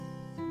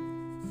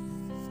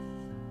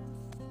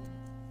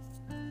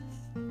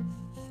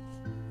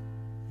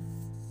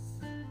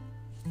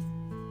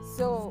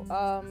So,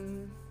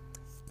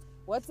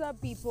 what's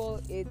up, people?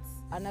 It's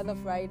another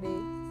Friday,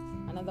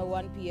 another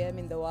 1 p.m.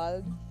 in the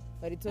world,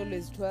 but it's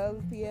always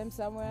 12 p.m.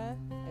 somewhere.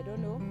 I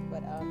don't know,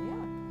 but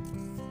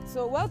yeah.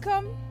 So,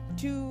 welcome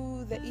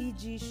to the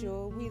EG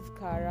show with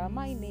Kara.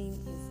 My name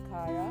is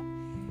Kara,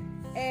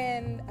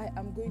 and I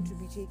am going to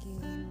be taking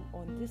you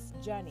on this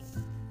journey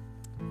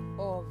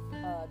of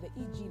the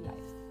EG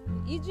life.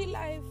 The EG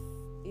life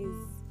is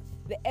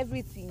the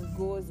everything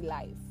goes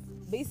life.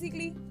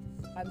 Basically,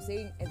 I'm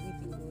saying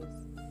everything goes,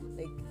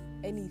 like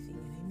anything,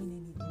 and I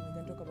mean anything. We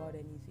can talk about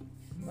anything.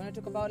 You want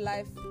to talk about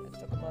life? Let's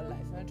talk about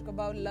life. You want to talk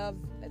about love?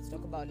 Let's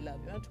talk about love.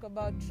 You want to talk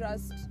about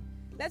trust?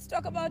 Let's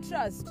talk about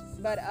trust.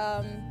 But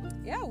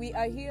yeah, we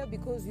are here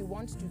because we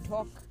want to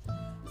talk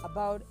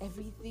about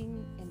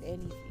everything and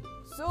anything.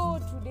 So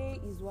today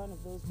is one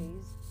of those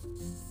days.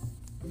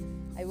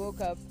 I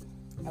woke up,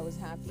 I was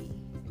happy.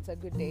 It's a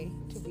good day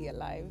to be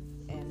alive,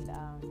 and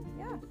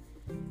yeah,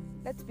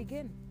 let's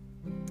begin.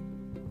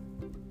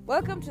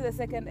 Welcome to the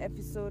third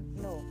episode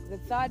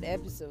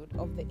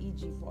of the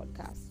EG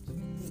podcast.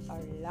 We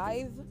are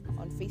live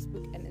on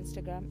Facebook and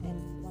Instagram,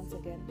 and once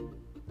again,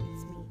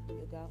 it's me,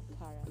 your girl,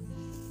 Kara.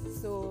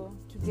 So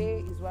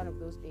today is one of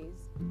those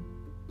days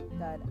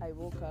that I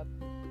woke up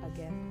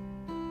again.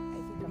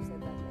 I think I've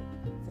said that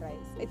like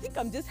thrice. I think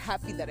I'm just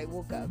happy that I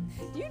woke up.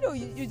 You know,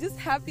 you're just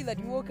happy that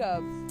you woke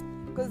up.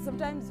 Because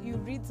sometimes you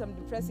read some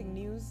depressing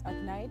news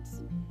at night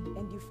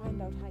and you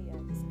find out,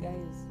 this guy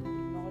did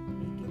not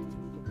make it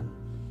through the day.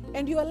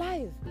 And you're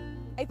alive.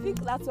 I think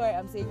that's why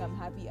I'm saying I'm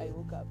happy I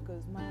woke up.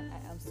 Because, man, I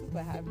am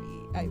super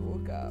happy I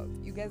woke up.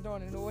 You guys don't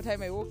want to know what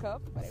time I woke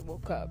up, but I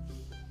woke up.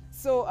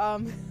 So,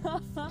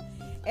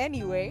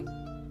 anyway,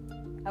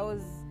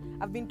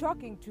 I've been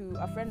talking to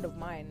a friend of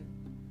mine.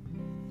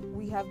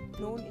 We have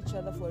known each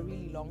other for a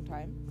really long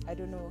time. I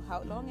don't know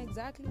how long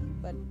exactly,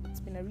 but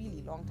it's been a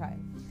really long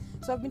time.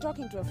 So I've been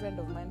talking to a friend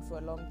of mine for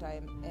a long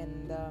time,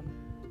 and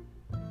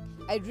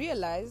I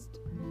realized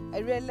I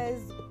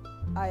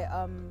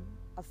am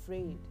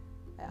afraid.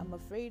 I am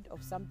afraid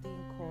of something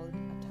called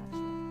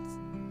attachment.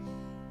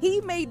 He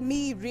made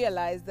me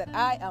realize that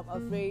I am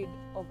afraid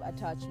of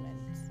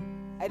attachment.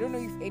 I don't know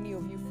if any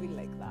of you feel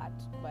like that,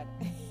 but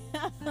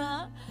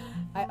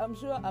I am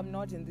sure I'm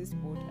not in this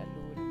boat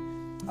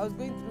alone. I was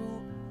going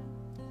through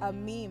a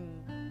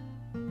meme.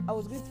 I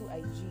was going through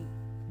IG.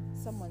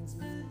 Someone's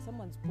meme,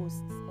 someone's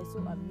posts. I saw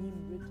a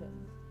meme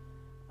written.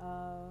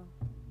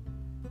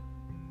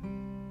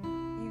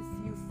 If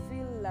you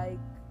feel like,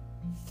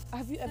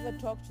 have you ever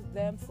talked to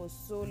them for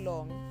so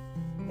long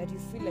that you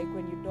feel like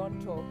when you don't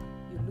talk,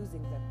 you're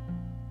losing them?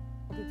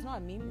 Okay, it's not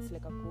a meme, it's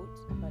like a quote,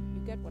 but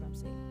you get what I'm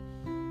saying.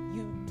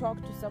 You talk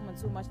to someone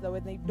so much that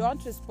when they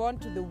don't respond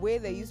to the way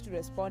they used to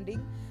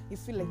responding, you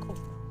feel like,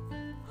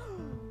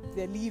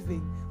 they're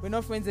leaving. We're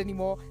not friends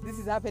anymore. This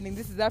is happening,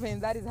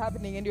 that is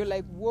happening. And you're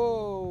like,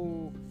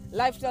 whoa.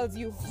 Life tells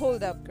you,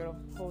 hold up, girl.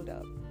 Hold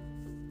up.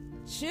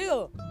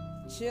 Chill.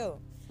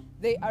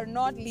 They are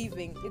not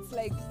leaving. It's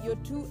like you're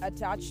too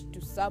attached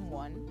to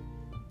someone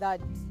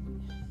that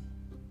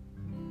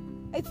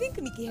I think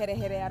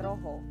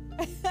roho.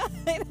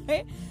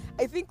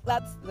 I think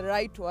that's the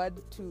right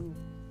word to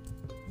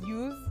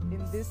use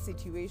in this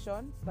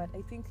situation, but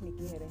I think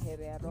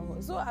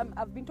roho. So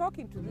I've been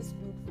talking to this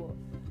dude for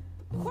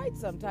quite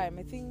some time,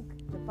 I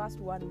think the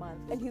past 1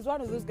 month, and he's one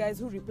of those guys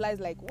who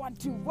replies like 1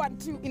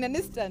 2 in an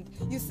instant.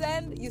 You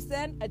send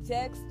a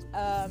text,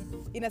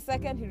 in a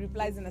second he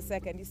replies in a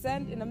second. You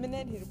send in a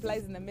minute, he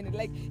replies in a minute.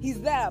 Like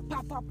he's there,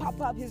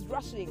 pop, he's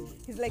rushing.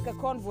 He's like a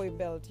convoy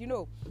belt,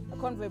 a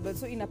convoy belt.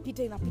 So in a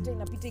pita, you have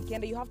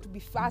to be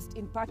fast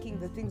in packing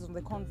the things on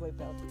the convoy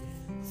belt.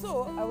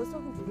 So I was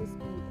talking to this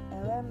dude,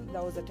 and then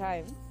there was a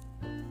time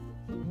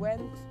he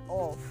went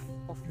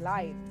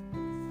offline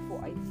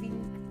for, I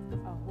think,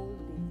 a whole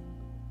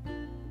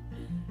day,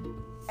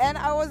 and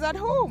I was at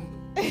home.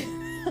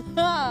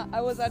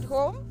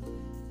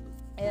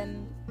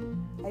 And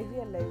I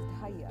realized,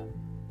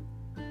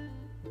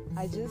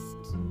 I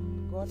just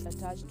got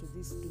attached to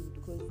this dude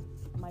because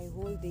my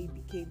whole day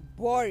became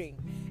boring.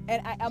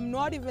 And I am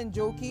not even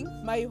joking.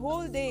 My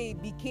whole day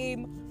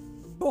became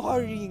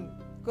boring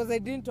because I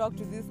didn't talk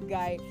to this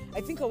guy.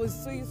 I think I was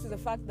so used to the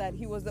fact that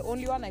he was the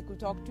only one I could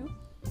talk to,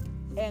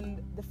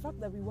 and the fact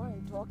that we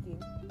weren't talking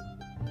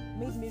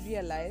made me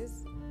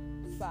realize,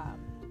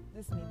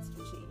 this needs to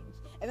change.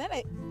 And then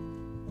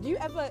do you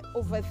ever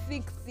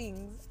overthink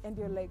things and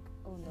you're like,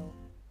 oh no,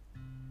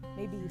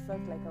 maybe he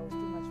felt like I was too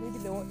much. Maybe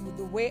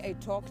the way I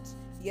talked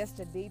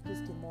yesterday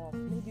pissed him off.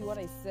 Maybe what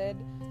I said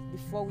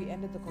before we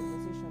ended the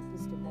conversation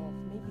pissed him off.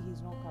 Maybe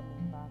he's not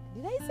coming back.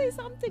 Did I say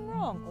something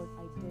wrong? Or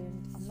I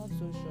didn't. I'm not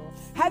so sure.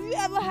 Have you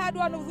ever had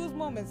one of those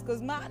moments?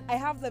 Because, man, I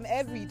have them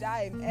every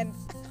time, and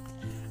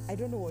I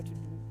don't know what to do.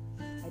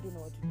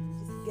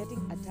 Just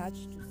getting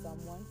attached to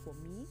someone, for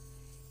me,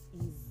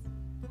 is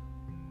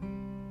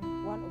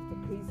one of the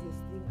craziest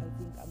things I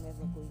think I'm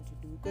ever going to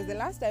do. Because the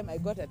last time I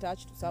got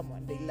attached to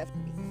someone, they left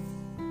me.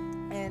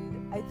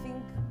 And I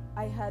think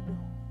I had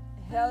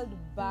held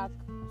back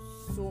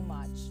so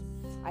much.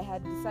 I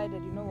had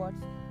decided, you know what?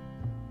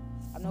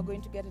 I'm not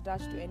going to get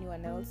attached to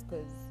anyone else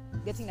because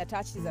getting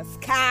attached is a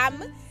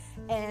scam.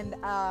 And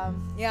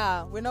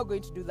we're not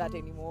going to do that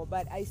anymore.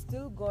 But I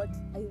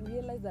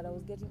realized that I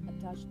was getting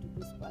attached to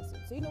this person.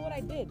 So you know what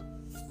I did?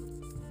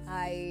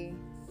 I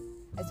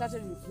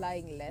started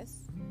replying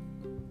less.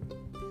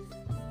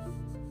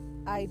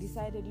 I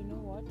decided, you know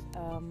what?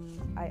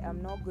 I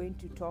am not going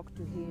to talk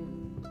to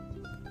him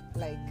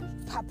like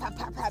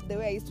the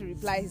way I used to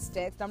reply his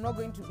text. I'm not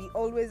going to be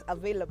always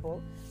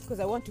available because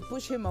I want to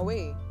push him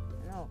away,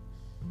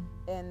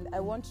 and I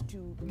want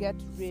to get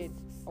rid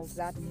of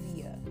that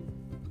fear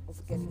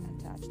of getting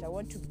attached. I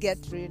want to get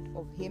rid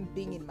of him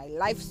being in my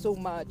life so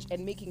much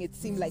and making it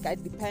seem like I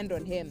depend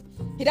on him.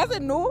 He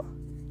doesn't know,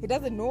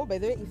 by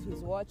the way. If he's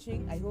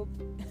watching, I hope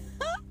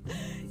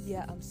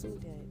yeah, I'm so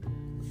dead.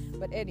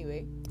 But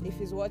anyway, if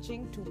he's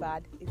watching, too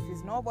bad. If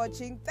he's not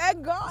watching,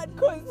 thank God,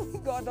 because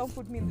God don't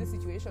put me in this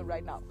situation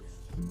right now.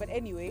 But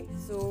anyway,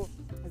 so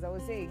as I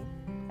was saying,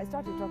 I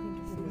started talking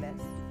to him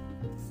less,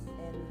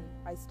 and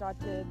I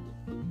started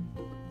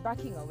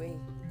backing away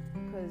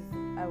because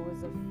I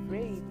was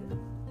afraid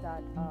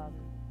that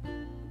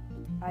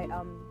I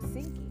am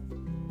sinking,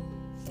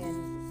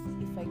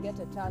 and if I get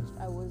attached,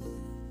 I was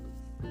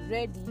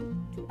ready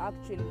to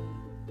actually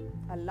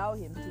allow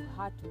him to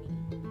hurt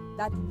me.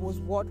 That was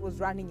what was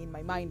running in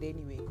my mind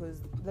anyway,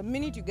 because the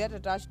minute you get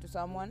attached to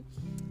someone,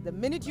 the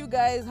minute you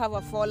guys have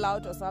a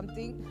fallout or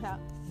something,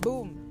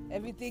 boom,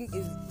 everything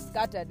is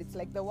scattered. It's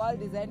like the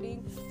world is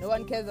ending. No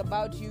one cares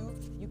about you.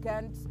 You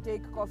can't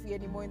take coffee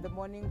anymore in the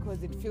morning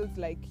because it feels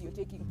like you're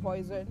taking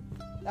poison.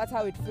 That's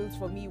how it feels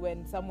for me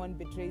when someone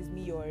betrays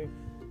me or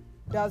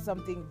does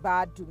something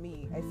bad to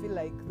me. I feel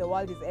like the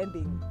world is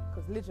ending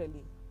because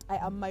literally I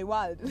am my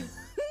world.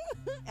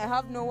 I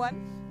have no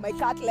one. My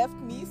cat left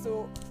me,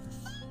 so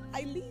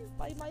I live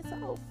by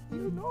myself.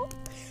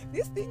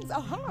 These things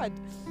are hard.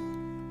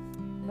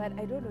 But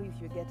I don't know if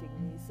you're getting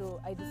me.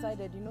 So I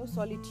decided,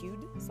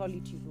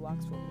 solitude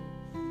works for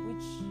me,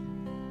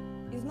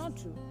 which is not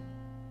true.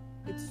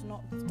 It's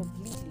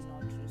completely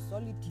not true.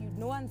 Solitude,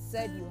 no one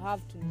said you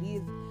have to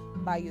live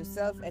by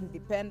yourself and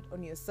depend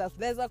on yourself.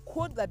 There's a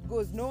quote that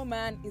goes, no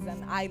man is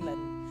an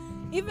island.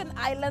 Even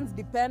islands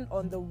depend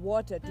on the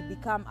water to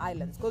become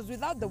islands, because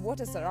without the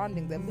water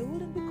surrounding them, they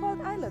wouldn't be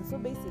called islands. So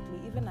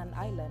basically, even an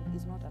island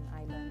is not an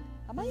island.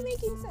 Am I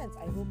making sense?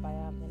 I hope I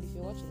am. And if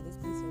you're watching this,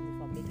 please tell me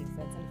if I'm making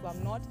sense. And if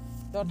I'm not,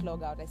 don't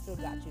log out. I still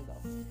got you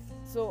though.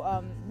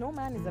 So no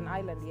man is an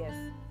island, yes,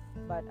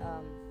 but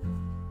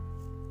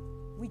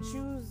we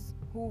choose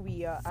who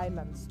we are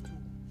islands to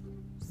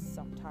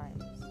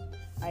sometimes.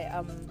 I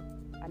am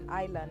an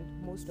island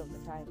most of the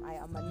time. I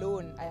am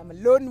alone. I am a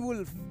lone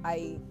wolf.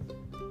 I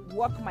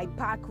walk my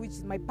pack,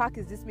 my pack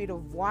is just made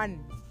of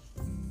one.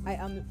 I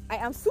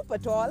am super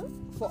tall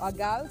for a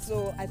girl,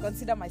 so I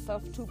consider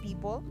myself two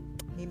people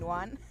in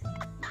one.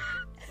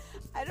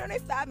 I don't know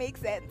if that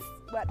makes sense,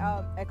 but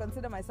I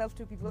consider myself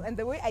two people. And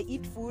the way I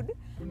eat food,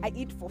 I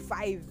eat for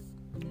 5,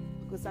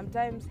 because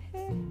sometimes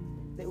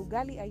the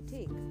ugali I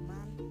take,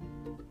 man,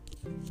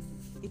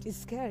 it is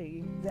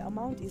scary. The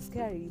amount is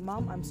scary.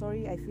 Mom, I'm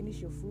sorry I finished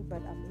your food,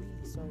 but I'm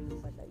really sorry.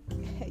 But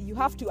like, you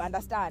have to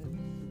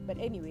understand. But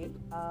anyway,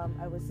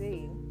 I was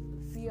saying,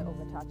 fear of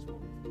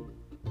attachment.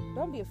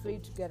 Don't be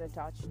afraid to get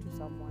attached to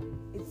someone.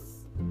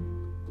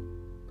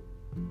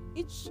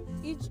 It's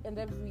each and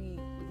every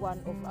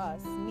one of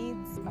us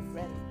needs a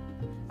friend.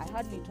 I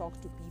hardly talk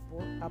to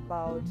people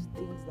about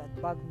things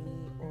that bug me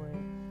or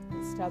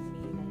disturb me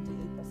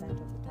 98% of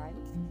the time.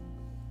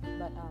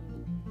 But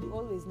you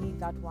always need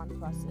that one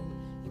person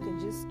you can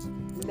just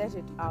let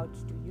it out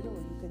to.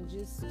 You can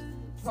just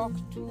talk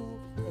to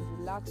and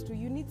relax to.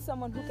 You need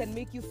someone who can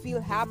make you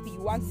feel happy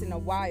once in a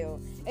while.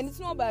 And it's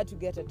not bad to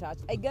get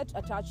attached. I get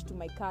attached to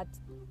my cat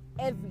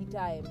every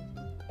time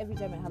I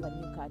have a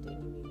new cat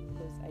anyway,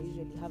 because I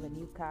usually have a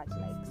new cat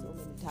like so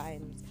many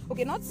times.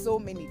 Okay, not so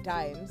many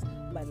times,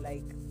 but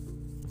like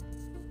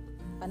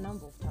a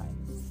number of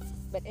times.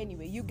 But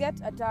anyway, you get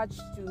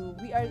attached to,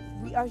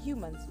 we are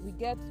humans. We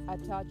get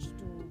attached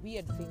to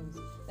weird things.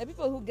 There are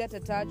people who get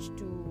attached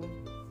to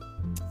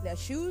their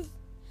shoes.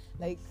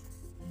 Like,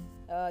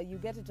 you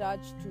get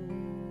attached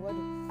to,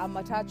 I'm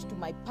attached to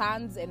my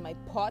pans and my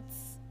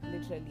pots.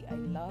 Literally, I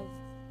love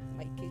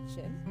my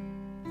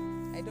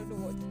kitchen. I don't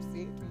know what to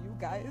say to you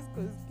guys,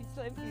 because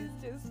kitchen is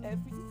just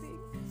everything.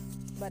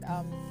 But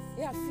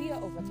fear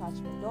of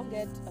attachment. Don't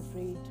get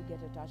afraid to get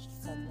attached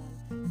to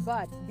someone.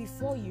 But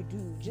before you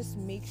do, just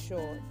make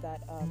sure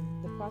that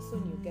the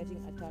person you're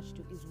getting attached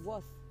to is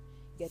worth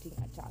getting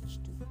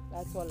attached to.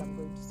 That's all I'm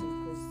going to say,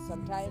 because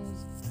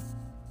sometimes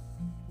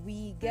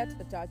we get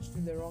attached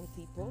to the wrong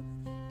people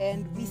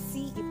and we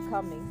see it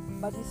coming,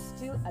 but we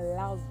still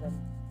allow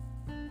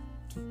them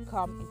to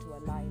come into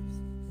our lives.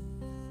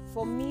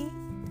 For me,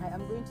 I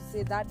am going to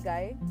say that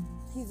guy,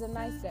 he's a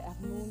nice guy.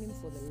 I've known him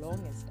for the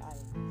longest time,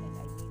 and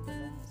I mean the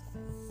longest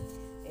time.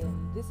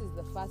 And this is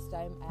the first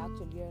time I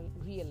actually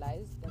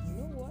realized that, you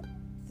know what?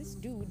 this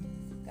dude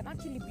can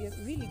actually be a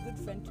really good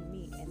friend to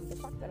me, and the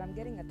fact that I'm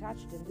getting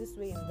attached in this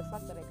way, and the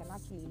fact that I can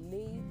actually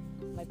lay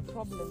my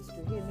problems to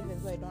him, even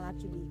though I don't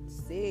actually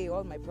say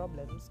all my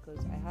problems,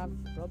 because I have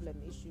problem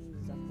issues,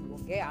 but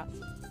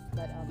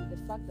the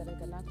fact that I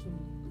can actually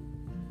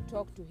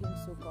talk to him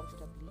so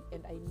comfortably,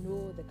 and I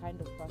know the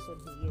kind of person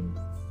he is,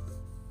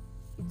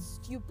 it's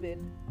stupid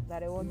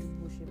that I want to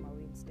push him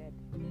away instead.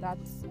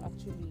 That's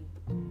actually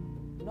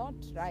not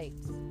right.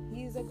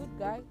 He is a good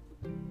guy.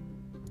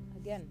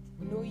 Again,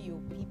 know your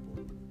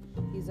people.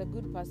 He's a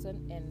good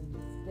person, and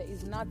there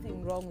is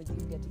nothing wrong with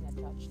you getting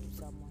attached to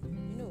someone.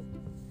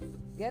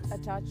 Get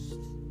attached,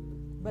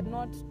 but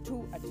not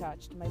too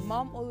attached. My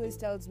mom always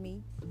tells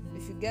me,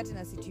 if you get in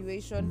a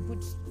situation, put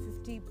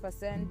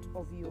 50%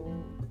 of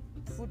your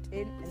foot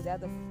in and the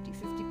other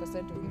 50% of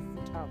your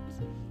foot out.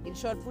 In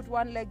short, put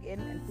one leg in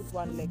and put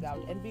one leg out,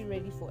 and be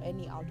ready for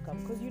any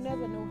outcome, because you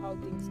never know how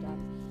things start.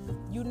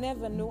 You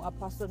never know a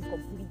person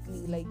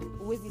completely. Like,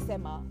 Wezi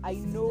Sema, I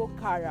know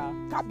Kara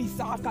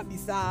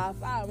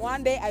kabisa.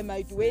 One day I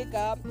might wake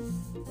up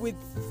with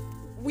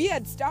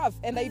weird stuff,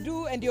 and I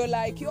do, and you're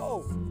like,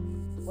 yo,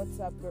 what's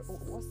up, bro?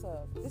 What's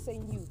up? This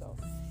ain't you though.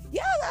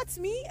 Yeah, that's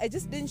me. I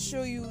just didn't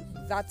show you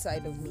that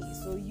side of me.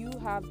 So you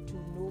have to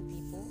know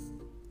people,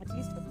 at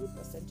least a good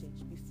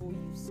percentage, before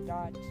you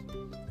start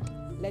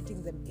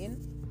letting them in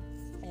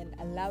and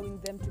allowing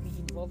them to be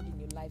involved in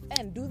your life.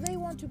 And do they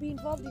want to be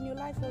involved in your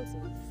life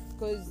also?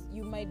 Because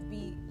you might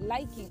be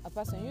liking a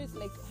person. It's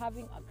like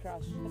having a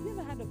crush. Have you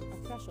ever had a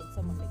crush on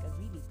someone, like a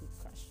really good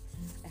crush?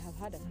 I have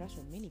had a crush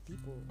on many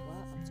people. Well,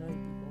 I'm sorry,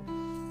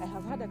 people. I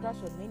have had a crush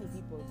on many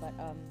people, but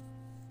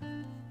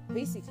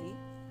basically,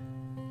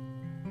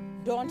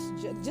 don't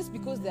just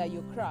because they are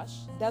your crush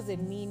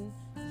doesn't mean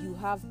you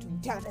have to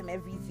tell them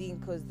everything,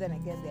 because then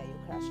again they are your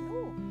crush.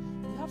 No,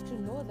 you have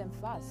to know them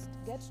first.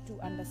 Get to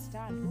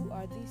understand, who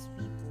are these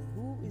people?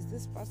 Who is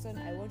this person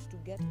I want to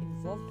get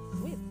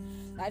involved with?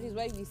 That is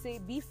why we say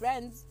be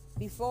friends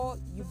before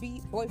you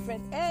be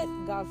boyfriend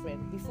and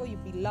girlfriend, before you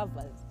be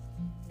lovers.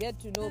 Get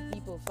to know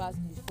people first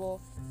before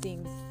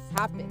things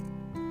happen.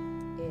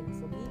 And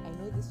for me, I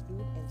know this dude,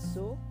 and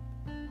so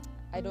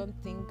I don't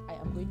think I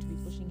am going to be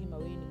pushing him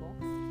away anymore.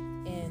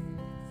 And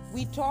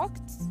we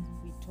talked,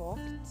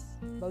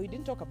 but we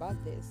didn't talk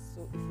about this.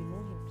 So if you know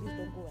him, please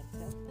don't go and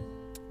tell him.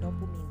 Don't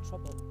put me in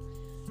trouble.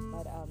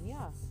 But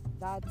yeah,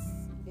 that's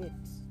it.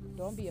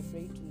 Don't be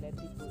afraid to let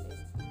people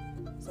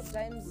in.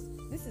 Sometimes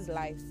this is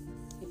life.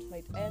 It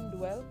might end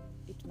well,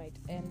 it might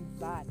end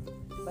bad,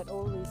 but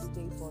always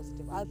stay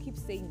positive. I'll keep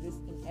saying this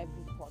in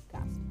every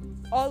podcast.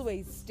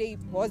 Always stay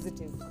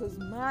positive, because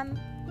man,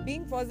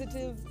 being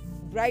positive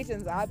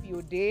brightens up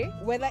your day,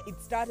 whether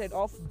it started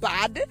off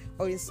bad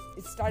or it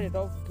started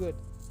off good.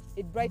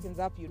 It brightens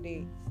up your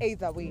day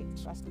either way,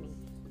 trust me.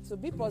 So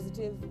be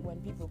positive when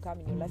people come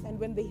in your life, and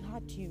when they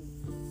hurt you,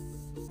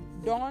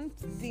 don't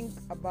think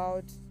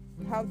about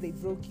how they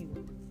broke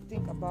you.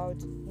 Think about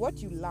what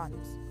you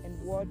learned and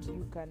what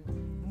you can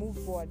move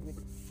forward with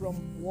from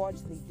what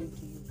they did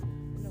to you.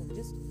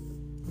 Just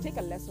take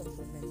a lesson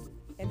from it.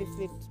 And if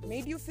it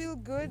made you feel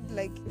good,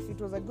 like if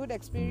it was a good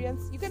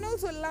experience, you can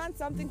also learn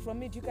something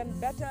from it. You can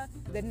better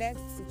the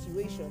next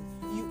situation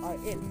you are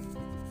in.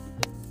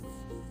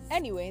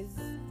 Anyways,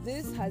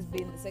 this has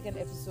been the third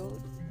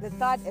episode.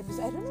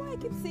 I don't know why I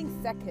keep saying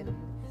second.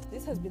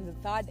 This has been the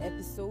third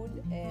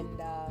episode, and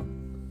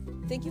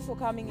thank you for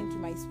coming into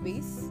my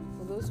space.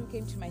 For those who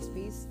came to my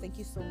space, thank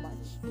you so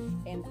much.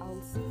 And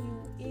I'll see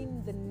you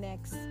in the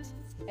next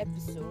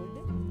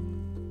episode.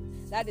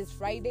 That is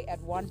Friday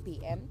at 1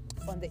 p.m.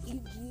 on the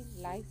EG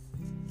Life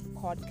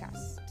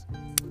podcast.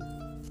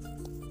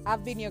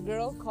 I've been your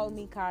girl. Call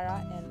me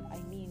Kara, and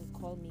I mean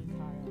call me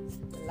Kara.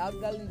 The loud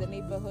girl in the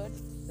neighborhood,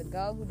 the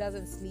girl who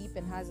doesn't sleep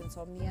and has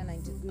insomnia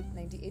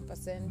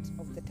 98%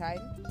 of the time.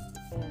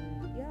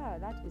 And yeah,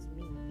 that is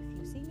me. If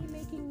you see me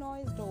making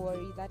noise, don't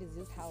worry. That is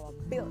just how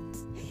I'm built,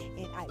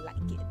 and I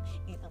like it,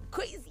 and I'm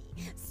crazy.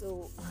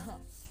 So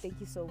thank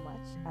you so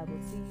much. I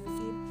will see you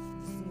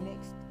in the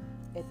next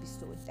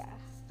episode.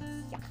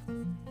 Yeah.